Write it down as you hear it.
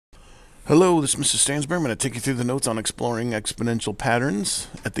Hello, this is Mr. Stansbury. I'm going to take you through the notes on exploring exponential patterns.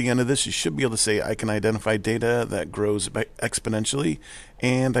 At the end of this, you should be able to say, I can identify data that grows exponentially,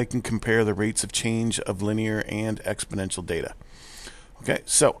 and I can compare the rates of change of linear and exponential data. Okay,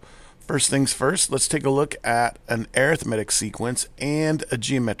 so first things first, let's take a look at an arithmetic sequence and a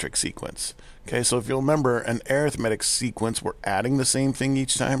geometric sequence. Okay, so if you'll remember, an arithmetic sequence, we're adding the same thing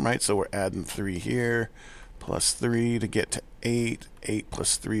each time, right? So we're adding 3 here, plus 3 to get to 8. 8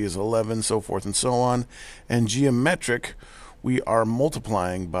 plus 3 is 11, so forth and so on. And geometric, we are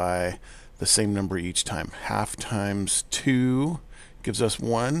multiplying by the same number each time. Half times 2 gives us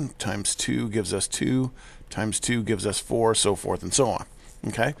 1, times 2 gives us 2, times 2 gives us 4, so forth and so on.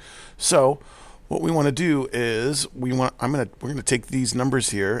 Okay? So what we want to do is we're going to take these numbers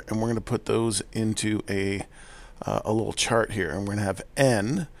here and we're going to put those into a little chart here, and we're going to have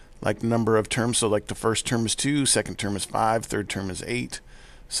n like number of terms. So like the first term is 2, second term is 5, third term is 8.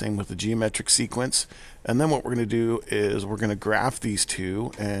 Same with the geometric sequence. And then what we're going to do is we're going to graph these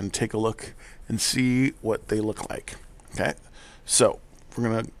two and take a look and see what they look like. Okay, so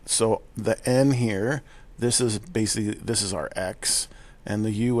so the n here, this is our x, and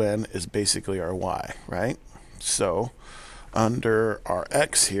the un is basically our y, right? So under our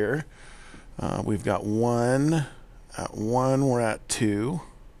x here, we've got 1. At 1 we're at 2.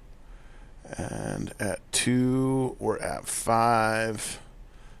 And at 2, we're at 5.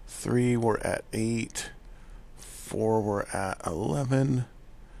 3, we're at 8. 4, we're at 11.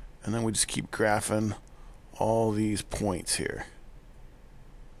 And then we just keep graphing all these points here.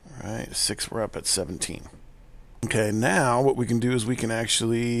 All right, 6, we're up at 17. Okay, now what we can do is we can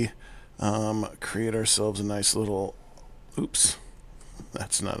actually create ourselves a nice little, oops,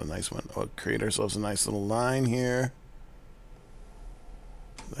 that's not a nice one. We'll create ourselves a nice little line here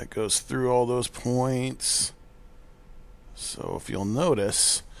that goes through all those points. So if you'll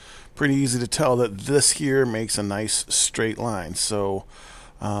notice, pretty easy to tell that this here makes a nice straight line. So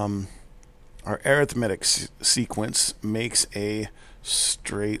our arithmetic sequence makes a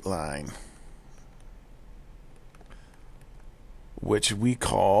straight line, which we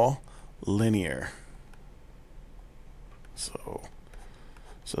call linear. So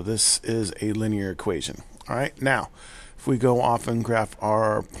this is a linear equation. All right, now if we go off and graph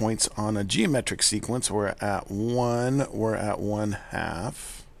our points on a geometric sequence, we're at 1, we're at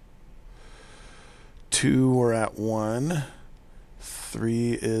 1/2. 2, we're at 1.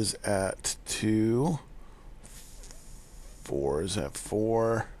 3 is at 2. 4 is at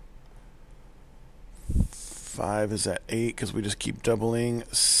 4. 5 is at 8 because we just keep doubling.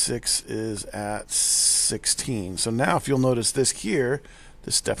 6 is at 16. So now if you'll notice this here,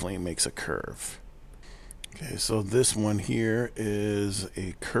 this definitely makes a curve. Okay, so this one here is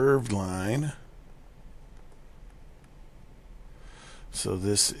a curved line. So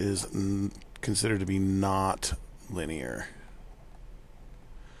this is considered to be not linear.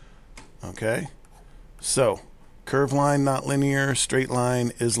 Okay, so curved line, not linear. Straight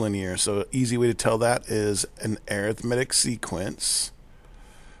line is linear. So an easy way to tell that is an arithmetic sequence.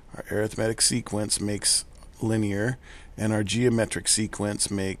 Our arithmetic sequence makes linear, and our geometric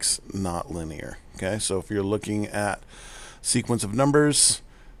sequence makes not linear. Okay, so if you're looking at sequence of numbers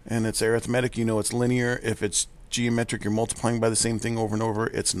and it's arithmetic, you know it's linear. If it's geometric, you're multiplying by the same thing over and over,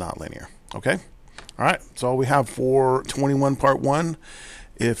 it's not linear. Okay, all right, that's all we have for 21 part 1.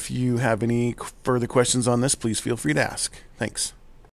 If you have any further questions on this, please feel free to ask. Thanks.